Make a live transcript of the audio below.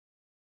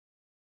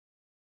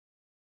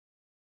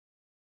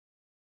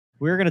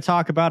we're going to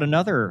talk about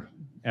another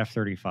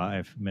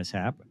F-35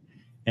 mishap.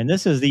 And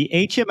this is the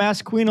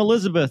HMS Queen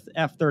Elizabeth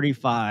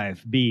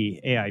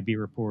F-35B AIB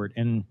report.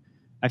 And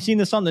I've seen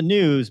this on the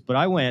news, but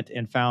I went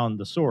and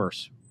found the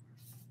source,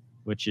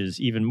 which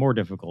is even more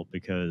difficult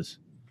because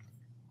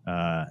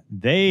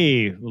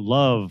they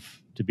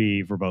love to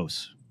be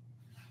verbose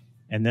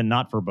and then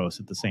not verbose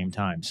at the same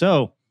time.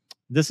 So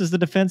this is the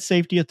Defense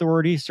Safety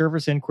Authority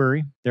Service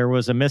Inquiry. There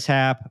was a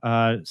mishap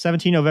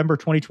 17 November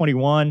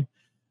 2021.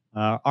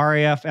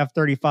 RAF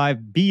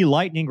F-35B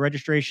Lightning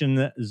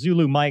registration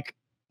Zulu Mike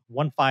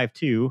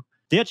 152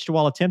 ditched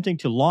while attempting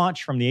to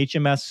launch from the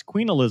HMS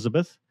Queen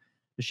Elizabeth.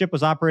 The ship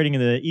was operating in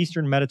the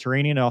eastern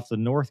Mediterranean off the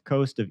north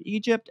coast of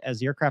Egypt. As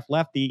the aircraft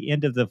left the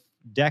end of the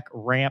deck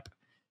ramp,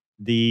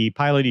 the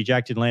pilot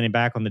ejected, landing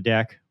back on the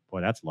deck. Boy,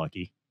 that's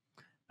lucky.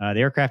 The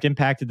aircraft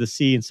impacted the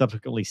sea and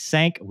subsequently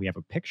sank. We have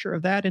a picture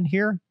of that in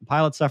here. The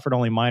pilot suffered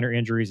only minor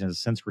injuries and has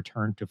since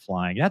returned to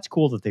flying. That's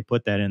cool that they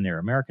put that in there.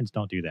 Americans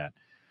don't do that.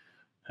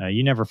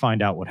 You never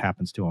find out what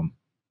happens to them.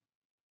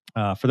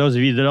 For those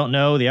of you that don't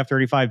know, the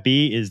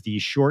F-35B is the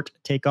short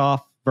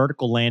takeoff,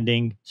 vertical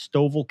landing,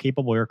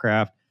 STOVL-capable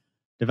aircraft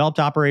developed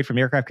to operate from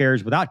aircraft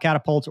carriers without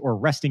catapults or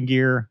resting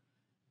gear.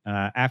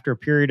 After a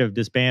period of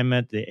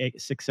disbandment, the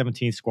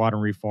 617th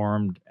Squadron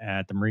reformed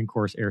at the Marine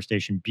Corps Air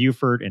Station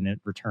Beaufort, and it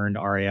returned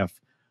to RAF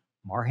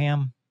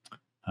Marham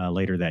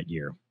later that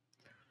year.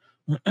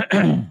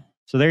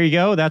 So there you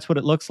go. That's what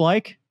it looks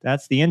like.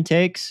 That's the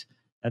intakes.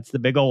 That's the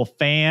big old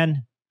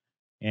fan,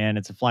 and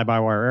it's a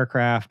fly-by-wire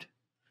aircraft.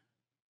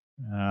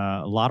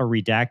 A lot of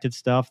redacted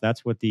stuff.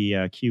 That's what the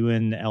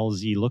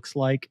QNLZ looks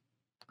like.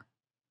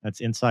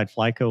 That's inside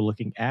Flyco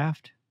looking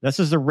aft. This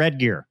is the red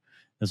gear.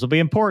 This will be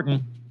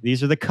important.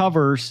 These are the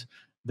covers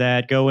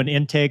that go in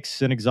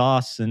intakes and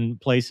exhausts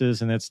and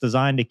places, and it's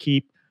designed to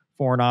keep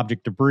foreign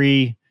object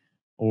debris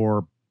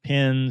or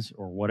pins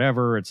or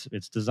whatever. It's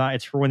designed.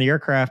 It's for when the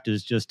aircraft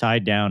is just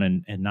tied down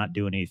and not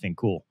doing anything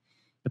cool.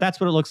 But that's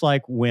what it looks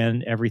like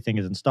when everything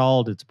is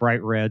installed. It's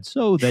bright red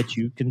so that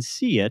you can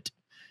see it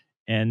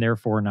and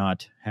therefore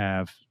not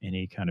have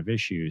any kind of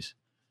issues.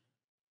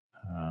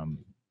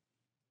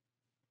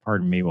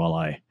 Pardon me while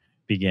I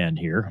begin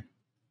here.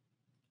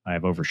 I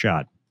have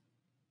overshot.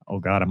 Oh,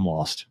 God, I'm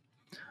lost.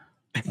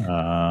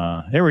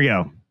 There we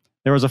go.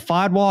 There was a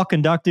FOD walk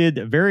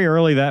conducted very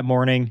early that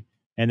morning,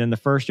 and then the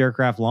first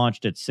aircraft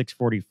launched at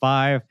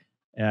 6:45.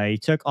 He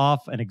took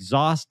off. An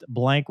exhaust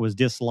blank was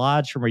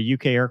dislodged from a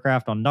UK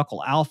aircraft on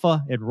Knuckle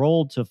Alpha. It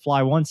rolled to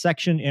fly one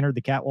section, entered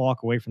the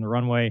catwalk away from the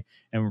runway,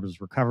 and was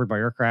recovered by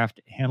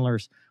aircraft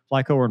handlers.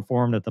 Flyco were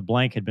informed that the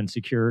blank had been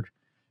secured.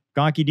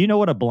 Gonky, do you know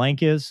what a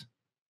blank is?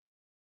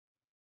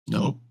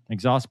 Nope.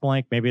 Exhaust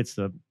blank? Maybe it's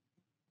the...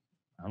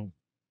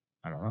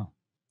 I don't know.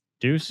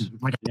 Deuce,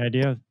 the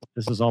idea?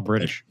 This is all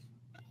British.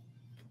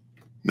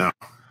 No.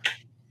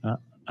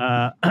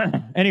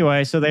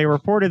 Anyway, so they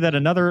reported that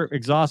another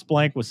exhaust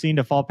blank was seen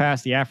to fall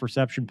past the aft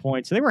reception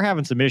point. So they were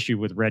having some issue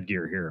with red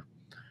gear here.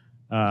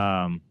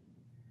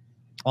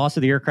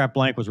 Also, the aircraft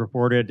blank was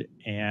reported,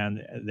 and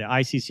the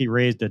ICC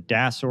raised a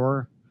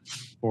DASOR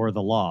for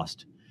the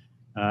lost.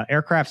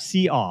 Aircraft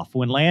see-off.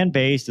 When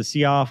land-based, the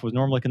see-off was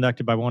normally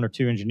conducted by one or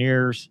two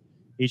engineers.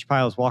 Each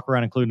pilot's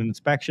walk-around included an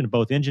inspection of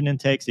both engine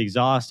intakes, the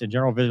exhaust, and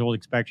general visual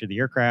inspection of the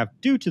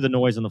aircraft. Due to the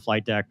noise on the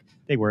flight deck,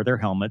 they wear their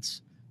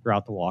helmets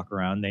throughout the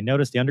walk-around. They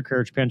noticed the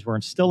undercarriage pins were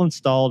still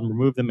installed and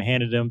removed them and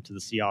handed them to the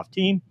see-off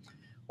team.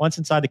 Once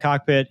inside the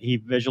cockpit, he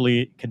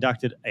visually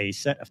conducted a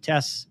set of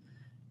tests.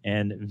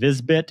 And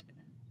VisBit,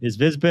 is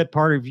VisBit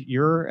part of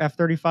your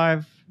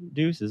F-35,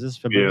 Deuce? Is this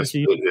familiar to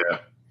you?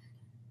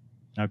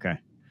 Yeah. Okay.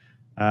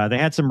 They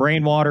had some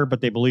rainwater,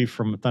 but they believe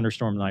from a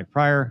thunderstorm the night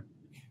prior.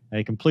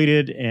 They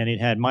completed, and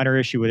it had minor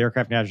issue with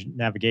aircraft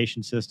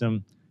navigation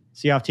system.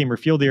 See-off team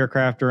refueled the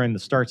aircraft during the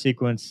start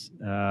sequence.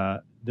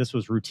 This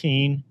was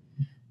routine.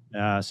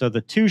 So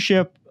the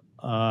two-ship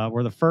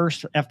were the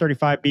first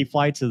F-35B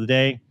flights of the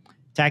day.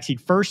 Taxied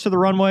first to the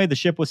runway. The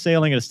ship was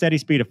sailing at a steady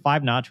speed of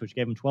 5 knots, which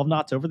gave them 12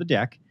 knots over the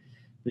deck.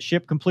 The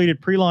ship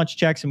completed pre-launch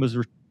checks and was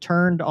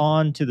returned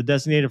on to the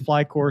designated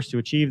flight course to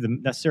achieve the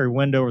necessary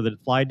window over the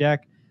flight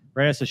deck.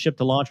 Readiness the ship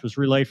to launch was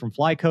relayed from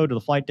Flyco to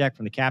the flight deck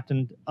from the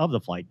captain of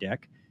the flight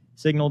deck.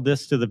 Signaled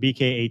this to the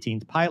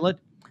BK-18 pilot.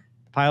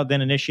 The pilot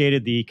then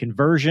initiated the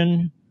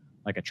conversion,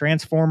 like a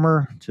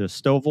transformer, to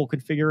STOVL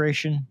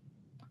configuration.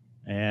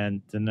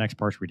 And the next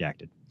part's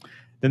redacted.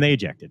 Then they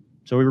ejected.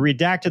 So we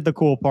redacted the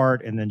cool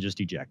part and then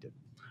just ejected.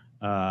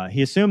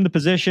 He assumed the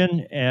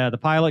position. The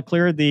pilot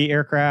cleared the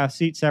aircraft,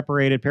 seat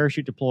separated,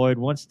 parachute deployed.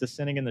 Once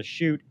descending in the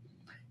chute,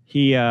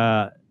 he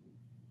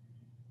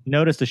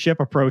noticed the ship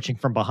approaching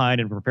from behind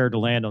and prepared to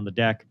land on the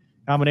deck.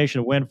 Combination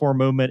of wind, form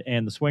movement,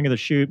 and the swing of the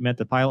chute meant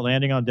the pilot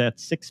landing on deck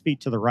 6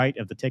 feet to the right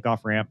of the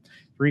takeoff ramp,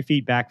 3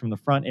 feet back from the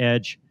front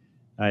edge.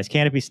 His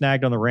canopy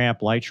snagged on the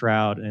ramp, light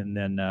shroud, and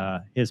then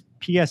his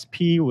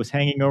PSP was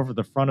hanging over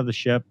the front of the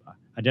ship,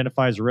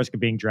 identifies the risk of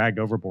being dragged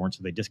overboard,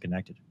 so they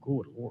disconnected.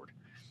 Good Lord.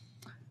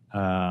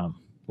 A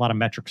lot of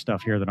metric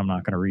stuff here that I'm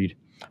not going to read.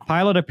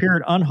 Pilot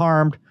appeared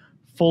unharmed,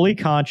 fully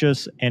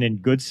conscious, and in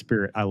good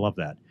spirit. I love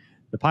that.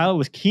 The pilot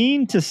was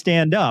keen to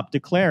stand up,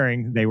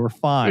 declaring they were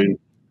fine.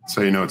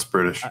 So you know it's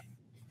British.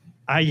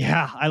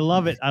 Yeah, I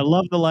love it. I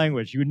love the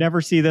language. You would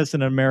never see this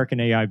in an American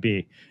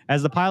AIB.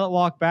 As the pilot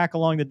walked back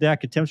along the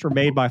deck, attempts were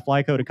made by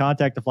FLYCO to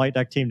contact the flight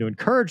deck team to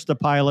encourage the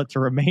pilot to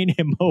remain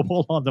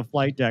immobile on the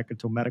flight deck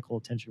until medical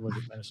attention was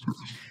administered.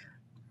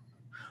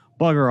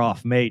 Bugger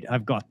off, mate.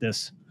 I've got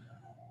this.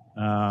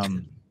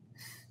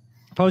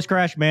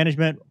 Post-crash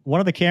management.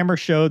 One of the cameras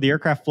showed the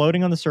aircraft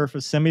floating on the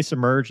surface,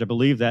 semi-submerged. I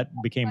believe that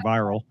became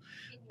viral.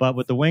 But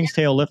with the wings,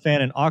 tail, lift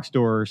fan, and aux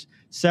doors,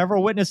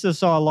 several witnesses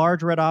saw a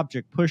large red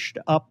object pushed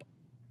up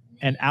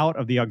and out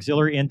of the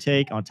auxiliary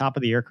intake on top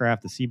of the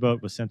aircraft. The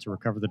seaboat was sent to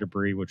recover the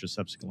debris, which was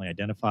subsequently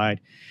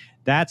identified.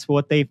 That's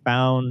what they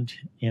found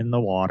in the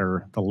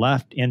water. The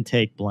left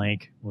intake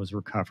blank was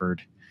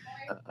recovered.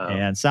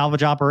 And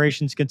salvage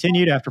operations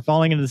continued. After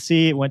falling into the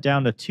sea, it went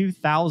down to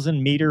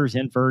 2,000 meters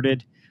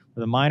inverted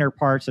with a minor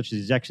part such as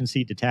the ejection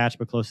seat detached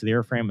but close to the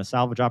airframe. A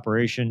salvage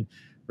operation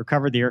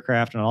recovered the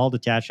aircraft and all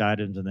detached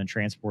items and then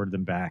transported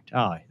them back.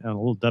 A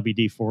little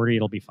WD-40,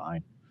 it'll be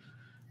fine.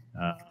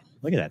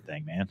 Look at that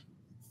thing, man.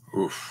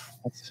 Oof.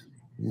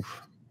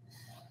 Oof.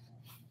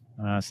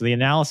 So the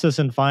analysis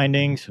and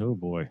findings. Oh,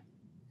 boy.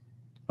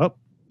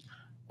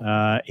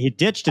 He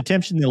ditched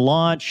attempting to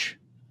launch,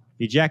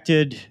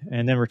 ejected,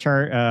 and then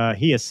returned.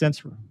 He has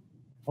since...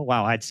 Oh,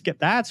 wow. I'd skipped.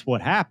 That's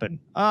what happened.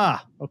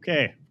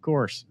 Okay. Of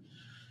course.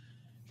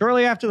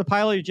 Shortly after the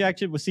pilot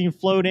ejected, was seen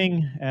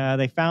floating.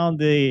 They found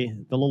the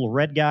little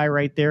red guy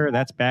right there.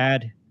 That's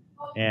bad.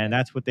 And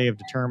that's what they have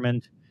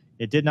determined.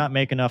 It did not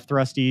make enough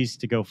thrusties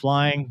to go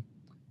flying.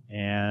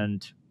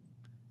 And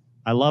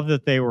I love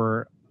that they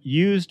were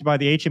used by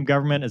the HM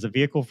government as a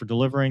vehicle for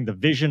delivering the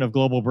vision of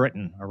global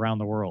Britain around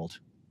the world.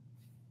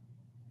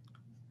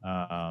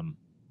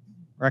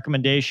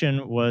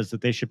 Recommendation was that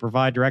they should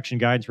provide direction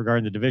guidance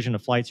regarding the division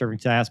of flight serving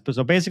tasks.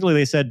 So basically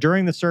they said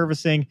during the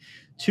servicing,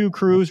 2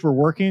 crews were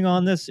working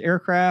on this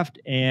aircraft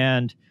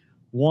and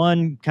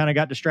one kind of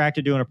got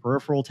distracted doing a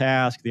peripheral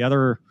task. The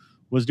other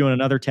was doing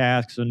another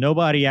task. So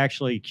nobody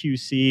actually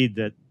QC'd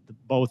that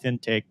both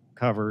intake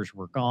covers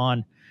were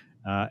gone.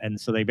 And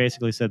so they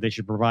basically said they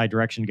should provide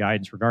direction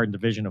guidance regarding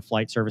division of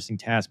flight servicing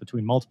tasks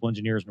between multiple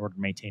engineers in order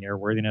to maintain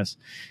airworthiness.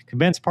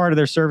 Commenced part of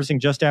their servicing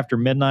just after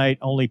midnight.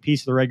 Only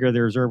piece of the regular they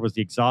reserved was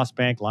the exhaust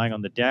bank lying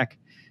on the deck.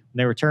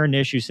 When they returned to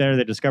issue center,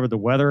 they discovered the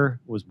weather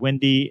was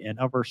windy and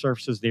upper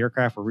surfaces of the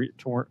aircraft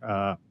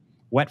were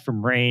wet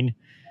from rain.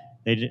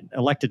 They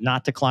elected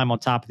not to climb on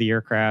top of the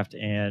aircraft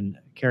and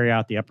carry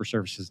out the upper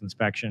surfaces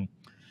inspection.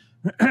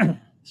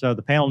 So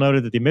the panel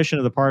noted that the omission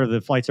of the part of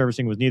the flight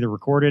servicing was neither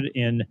recorded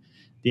in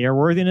the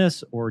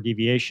airworthiness or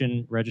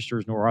deviation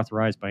registers nor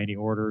authorized by any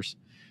orders.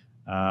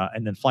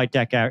 And then flight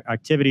deck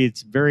activity,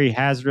 it's very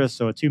hazardous,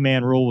 so a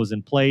 2-man rule was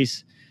in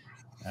place.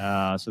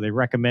 So they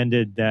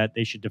recommended that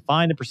they should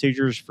define the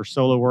procedures for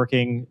solo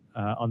working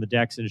on the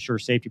decks and ensure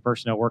safety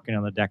personnel working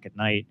on the deck at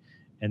night.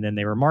 And then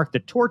they remarked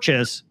that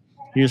torches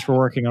used for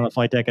working on the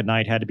flight deck at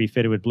night had to be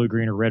fitted with blue,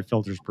 green, or red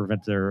filters to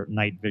prevent their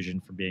night vision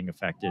from being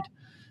affected.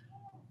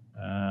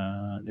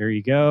 There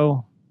you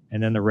go.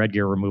 And then the red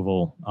gear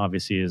removal,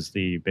 obviously, is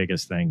the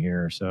biggest thing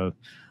here. So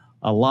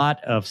a lot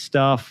of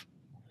stuff.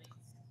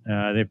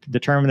 They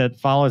determined that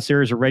following a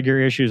series of red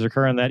gear issues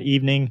occurring that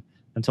evening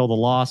until the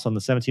loss on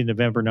the 17th of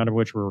November, none of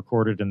which were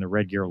recorded in the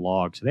red gear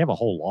log. So they have a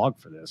whole log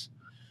for this.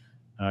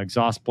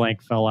 Exhaust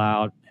blank fell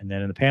out. And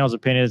then in the panel's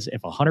opinions,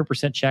 if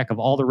 100% check of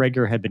all the red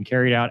gear had been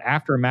carried out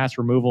after a mass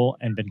removal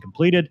and been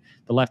completed,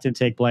 the left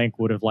intake blank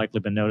would have likely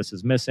been noticed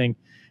as missing.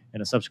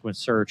 In a subsequent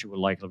search, it would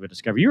likely be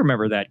discovered. You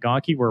remember that,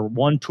 Gonky, where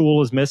one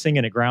tool is missing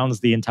and it grounds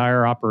the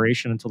entire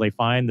operation until they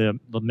find the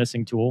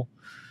missing tool.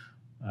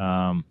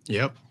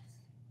 Yep.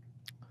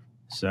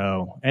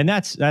 So, and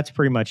that's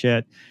pretty much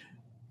it.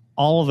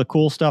 All of the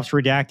cool stuff's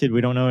redacted.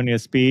 We don't know any of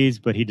the speeds,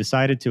 but he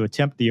decided to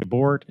attempt the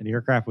abort, and the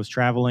aircraft was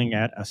traveling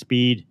at a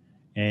speed,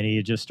 and he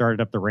had just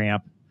started up the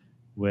ramp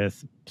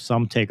with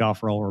some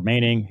takeoff roll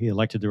remaining. He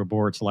elected to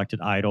abort,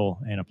 selected idle,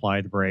 and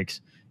applied the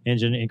brakes.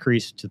 Engine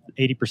increased to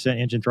 80%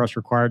 engine thrust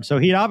required. So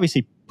he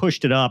obviously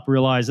pushed it up,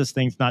 realized this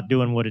thing's not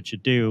doing what it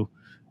should do.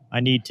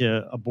 I need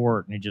to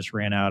abort. And he just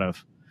ran out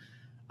of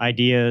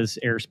ideas,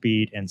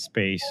 airspeed, and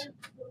space.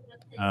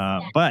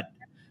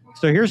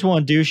 So here's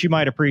one, Deuce, you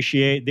might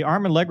appreciate. The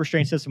arm and leg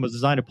restraint system was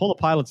designed to pull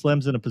the pilot's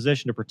limbs in a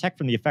position to protect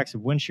from the effects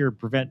of wind shear to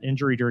prevent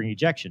injury during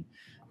ejection.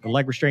 The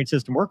leg restraint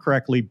system worked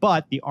correctly,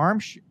 but the arm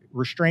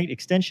restraint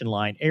extension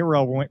line,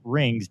 ARL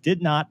rings,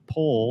 had not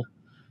pulled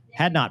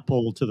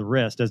to the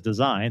wrist as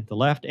designed. The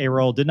left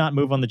ARL did not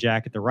move on the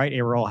jacket. The right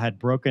ARL had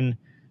broken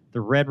the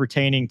red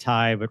retaining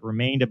tie, but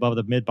remained above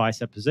the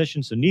mid-bicep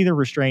position, so neither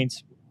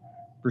restraints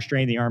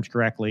restrained the arms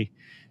correctly.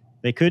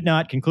 They could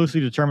not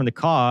conclusively determine the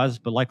cause,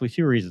 but likely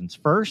 2 reasons.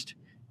 First,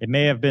 it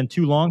may have been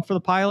too long for the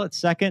pilot.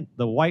 Second,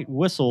 the white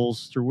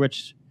whistles through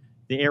which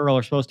the ARL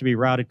are supposed to be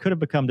routed could have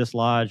become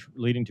dislodged,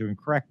 leading to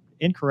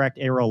incorrect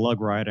ARL lug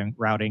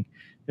routing.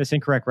 This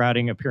incorrect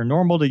routing appear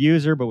normal to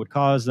user, but would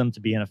cause them to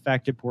be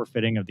ineffective. Poor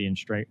fitting of the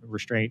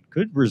restraint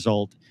could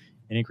result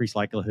in increased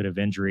likelihood of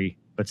injury.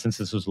 But since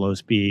this was low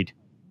speed,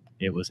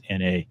 it was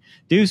NA.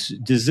 Deuce,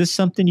 is this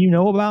something you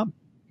know about?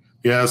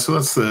 Yeah, so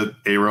that's the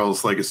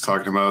ARELs like it's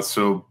talking about.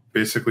 So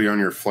basically on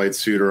your flight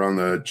suit or on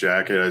the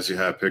jacket, as you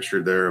have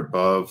pictured there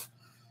above,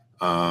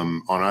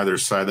 on either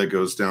side that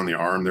goes down the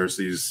arm, there's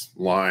these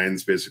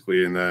lines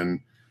basically, and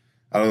then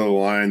out of the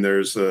line,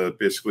 there's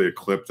basically a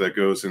clip that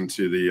goes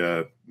into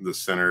the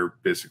center,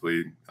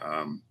 basically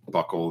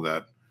buckle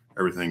that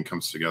everything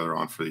comes together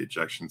on for the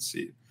ejection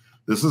seat.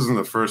 This isn't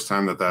the first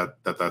time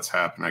that's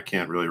happened. I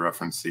can't really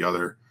reference the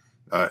other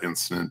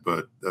incident,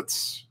 but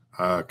that's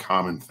a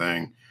common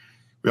thing.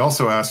 We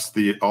also asked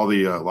all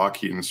the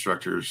Lockheed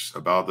instructors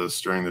about this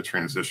during the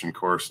transition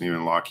course, and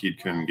even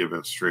Lockheed couldn't give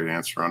a straight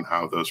answer on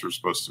how those were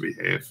supposed to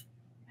behave.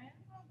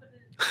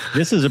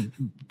 This is a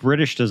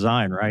British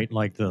design, right?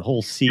 Like the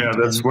whole seat. Yeah,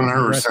 that's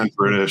 100%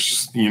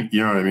 British. You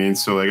know what I mean?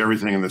 So like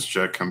everything in this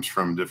jet comes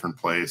from a different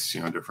place,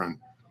 different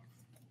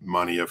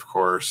money, of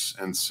course.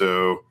 And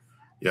so,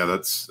 yeah,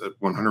 that's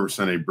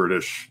 100% a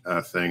British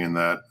thing. And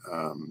that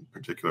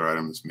particular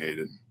item is made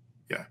in,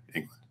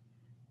 England.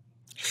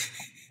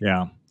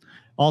 Yeah.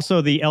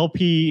 Also, the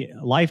LP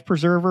life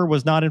preserver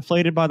was not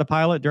inflated by the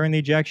pilot during the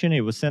ejection.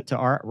 It was sent to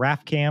our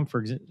RAF cam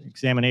for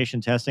examination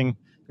testing.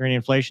 During the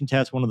inflation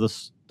test, one of the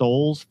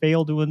stoles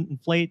failed to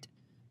inflate.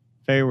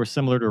 Failure was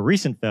similar to a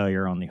recent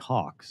failure on the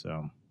Hawk.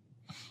 So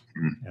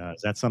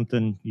is that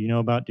something you know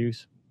about,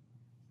 Deuce?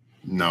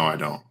 No, I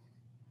don't.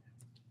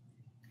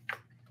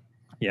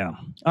 Yeah.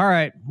 All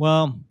right.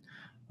 Well,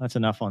 that's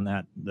enough on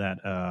that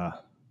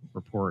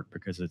report,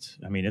 because it's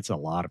a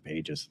lot of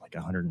pages, like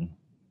 100.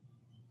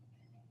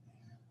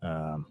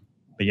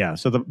 But yeah,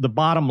 so the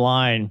bottom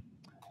line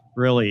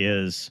really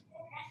is,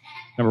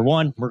 number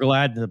one, we're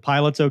glad the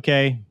pilot's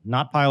okay,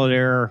 not pilot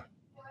error,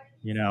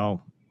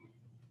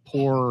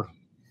 poor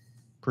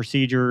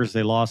procedures.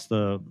 They lost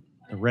the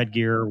red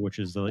gear, which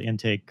is the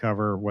intake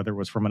cover, whether it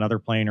was from another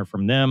plane or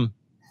from them,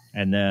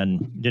 and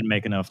then didn't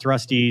make enough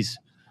thrusties,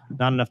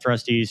 not enough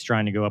thrusties,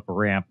 trying to go up a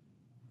ramp.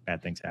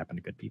 Bad things happen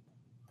to good people.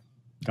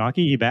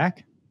 Gonky, you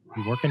back?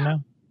 You working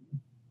now?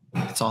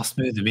 It's all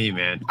smooth to me,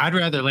 man. I'd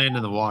rather land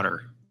in the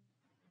water.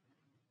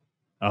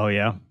 Oh,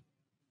 yeah.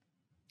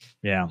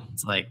 Yeah.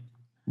 It's like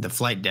the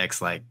flight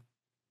deck's like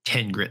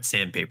 10 grit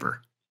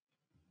sandpaper.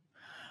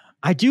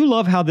 I do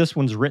love how this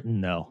one's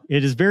written, though.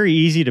 It is very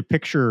easy to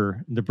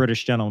picture the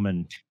British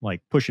gentleman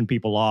like pushing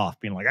people off,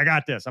 being like, I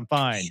got this, I'm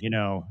fine.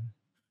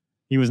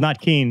 He was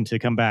not keen to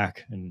come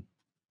back and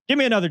give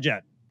me another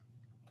jet.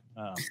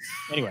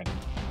 Anyway.